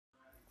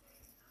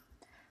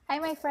Hi,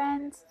 my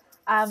friends.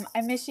 I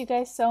miss you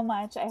guys so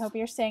much. I hope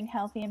you're staying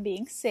healthy and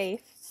being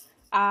safe.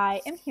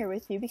 I am here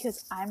with you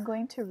because I'm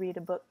going to read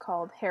a book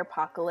called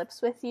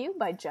Hair-Pocalypse with you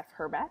by Geoff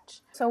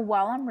Herbach. So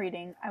while I'm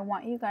reading, I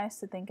want you guys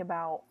to think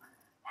about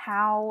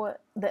how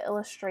the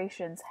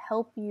illustrations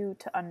help you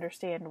to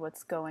understand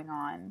what's going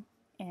on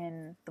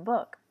in the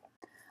book.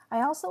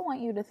 I also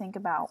want you to think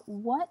about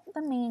what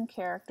the main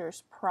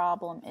character's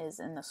problem is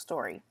in the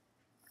story.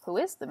 Who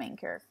is the main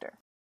character?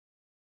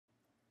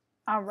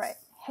 All right,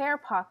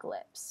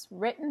 Hair-Pocalypse,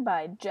 written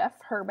by Geoff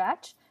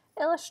Herbach,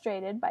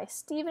 illustrated by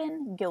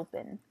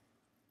Gilpin.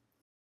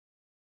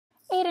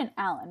 Aiden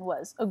Allen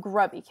was a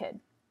grubby kid.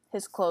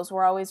 His clothes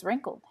were always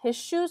wrinkled, his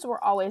shoes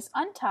were always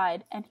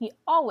untied, and he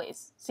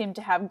always seemed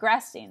to have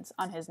grass stains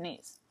on his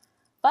knees.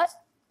 But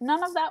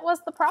none of that was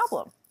the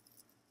problem.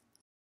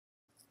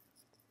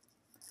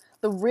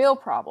 The real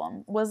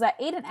problem was that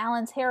Aiden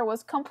Allen's hair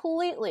was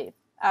completely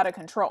out of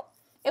control.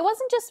 It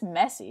wasn't just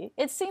messy,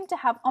 it seemed to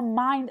have a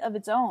mind of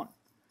its own.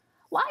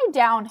 Lie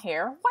down,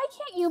 hair. Why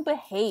can't you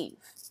behave?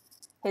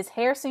 His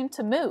hair seemed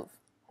to move.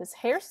 His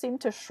hair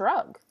seemed to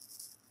shrug.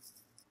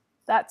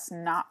 That's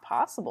not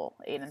possible,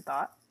 Aiden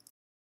thought.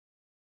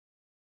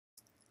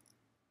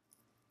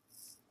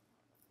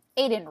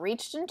 Aiden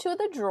reached into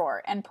the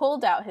drawer and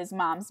pulled out his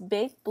mom's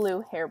big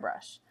blue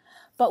hairbrush.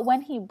 But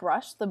when he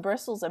brushed, the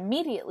bristles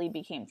immediately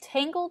became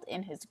tangled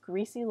in his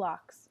greasy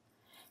locks.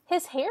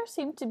 His hair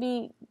seemed to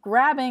be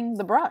grabbing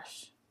the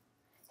brush.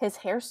 His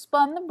hair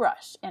spun the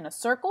brush in a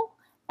circle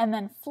and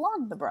then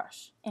flung the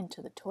brush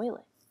into the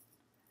toilet.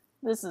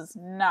 This is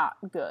not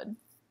good.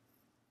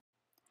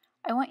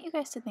 I want you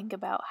guys to think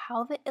about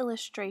how the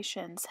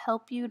illustrations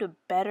help you to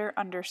better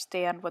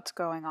understand what's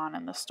going on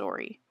in the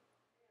story.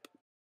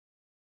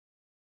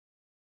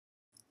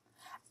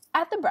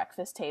 At the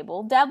breakfast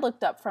table, Dad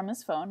looked up from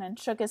his phone and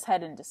shook his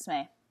head in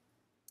dismay.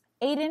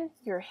 Aiden,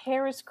 your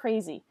hair is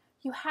crazy.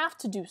 You have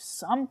to do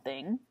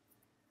something.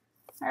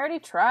 I already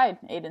tried,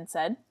 Aiden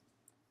said.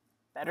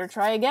 Better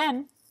try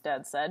again,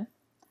 Dad said.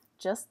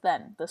 Just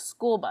then, the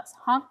school bus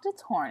honked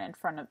its horn in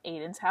front of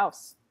Aiden's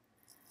house.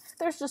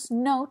 There's just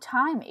no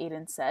time,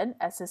 Aiden said,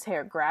 as his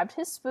hair grabbed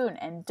his spoon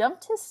and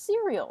dumped his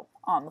cereal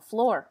on the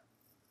floor.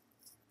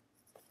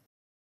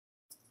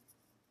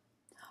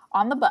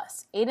 On the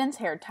bus, Aiden's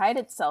hair tied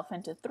itself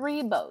into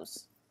 3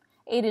 bows.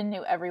 Aiden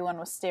knew everyone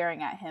was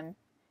staring at him.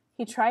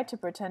 He tried to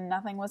pretend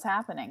nothing was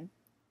happening.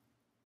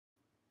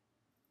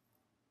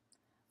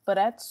 But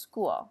at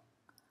school,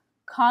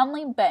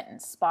 Conley Benton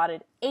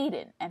spotted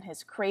Aiden and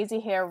his crazy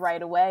hair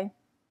right away.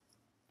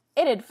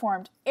 It had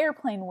formed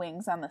airplane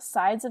wings on the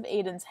sides of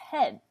Aiden's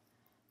head.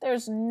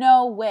 There's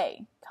no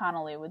way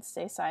Connolly would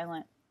stay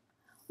silent.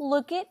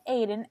 Look at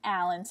Aiden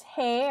Allen's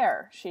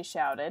hair, she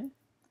shouted.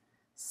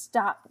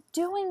 Stop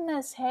doing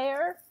this,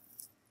 hair.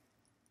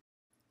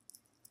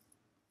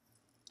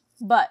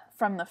 But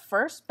from the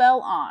first bell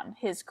on,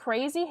 his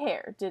crazy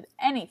hair did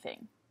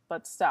anything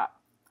but stop.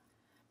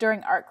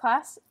 During art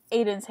class,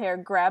 Aiden's hair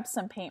grabbed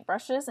some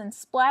paintbrushes and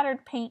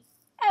splattered paint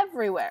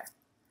everywhere.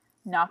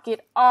 Knock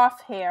it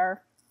off,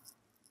 hair.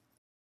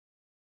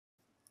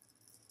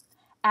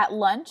 At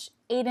lunch,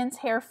 Aiden's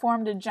hair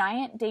formed a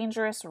giant,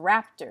 dangerous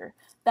raptor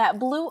that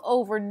blew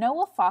over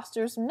Noah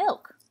Foster's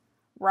milk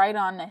right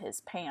onto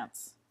his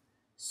pants.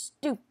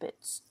 Stupid,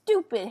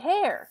 stupid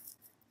hair.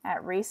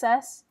 At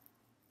recess,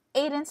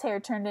 Aiden's hair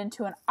turned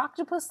into an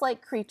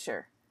octopus-like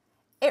creature.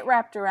 It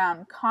wrapped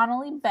around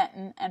Connolly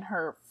Benton and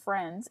her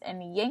friends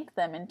and yanked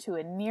them into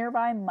a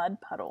nearby mud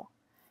puddle.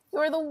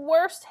 You're the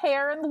worst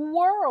hair in the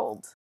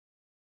world!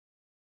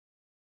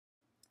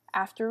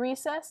 After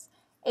recess,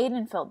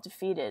 Aiden felt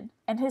defeated,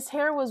 and his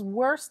hair was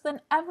worse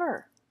than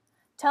ever.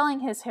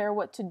 Telling his hair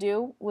what to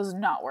do was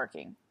not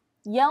working.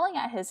 Yelling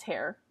at his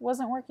hair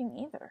wasn't working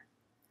either.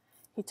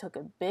 He took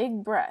a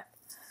big breath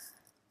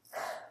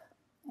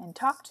and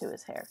talked to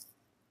his hair.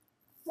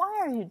 Why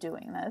are you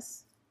doing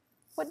this?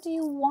 What do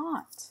you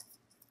want?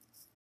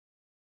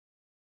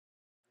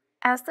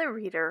 As the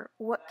reader,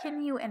 what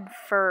can you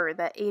infer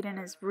that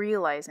Aiden is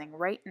realizing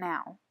right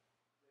now?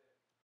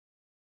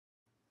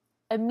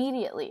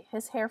 Immediately,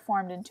 his hair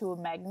formed into a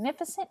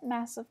magnificent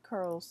mass of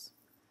curls.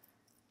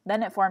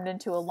 Then it formed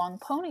into a long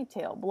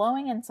ponytail,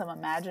 blowing in some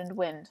imagined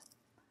wind.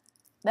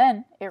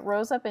 Then it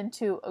rose up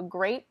into a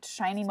great,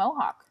 shiny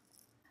mohawk.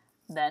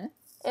 Then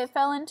it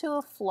fell into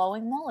a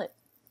flowing mullet.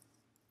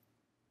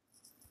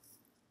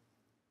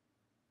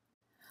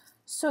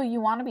 So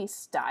you want to be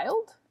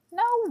styled?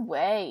 No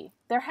way.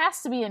 There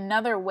has to be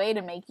another way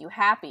to make you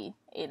happy,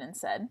 Aiden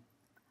said.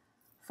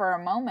 For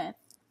a moment,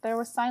 there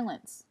was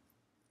silence.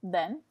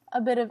 Then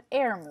a bit of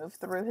air moved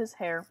through his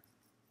hair.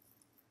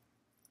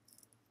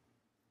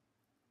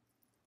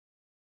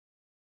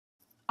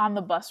 On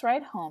the bus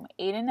ride home,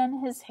 Aiden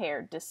and his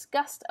hair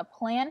discussed a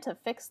plan to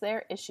fix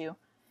their issue.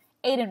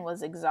 Aiden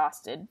was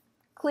exhausted.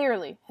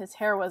 Clearly, his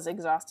hair was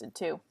exhausted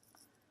too.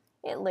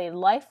 It lay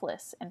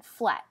lifeless and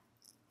flat,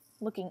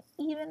 looking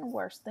even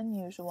worse than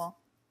usual.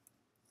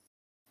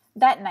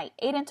 That night,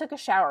 Aiden took a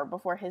shower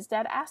before his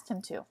dad asked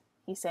him to.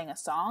 He sang a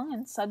song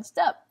and sudsed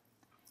up.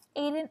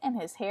 Aiden and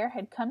his hair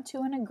had come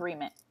to an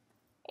agreement.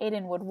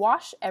 Aiden would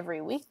wash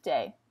every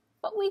weekday,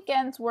 but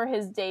weekends were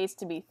his days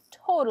to be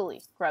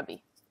totally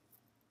grubby.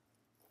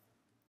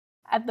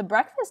 At the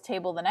breakfast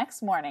table the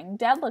next morning,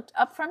 Dad looked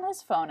up from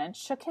his phone and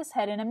shook his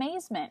head in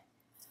amazement.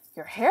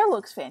 "Your hair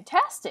looks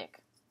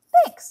fantastic."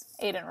 "Thanks,"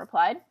 Aiden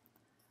replied.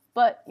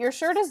 "But your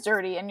shirt is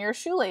dirty and your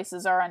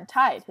shoelaces are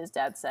untied," his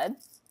dad said.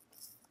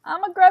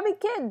 "I'm a grubby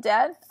kid,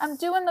 Dad. I'm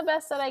doing the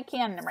best that I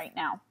can right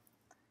now."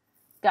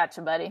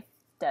 "Gotcha, buddy,"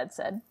 Dad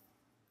said.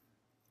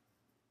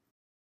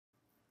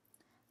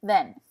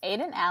 Then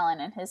Aiden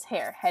Allen and his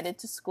hair headed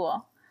to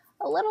school,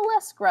 a little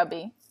less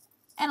grubby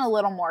and a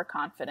little more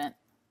confident.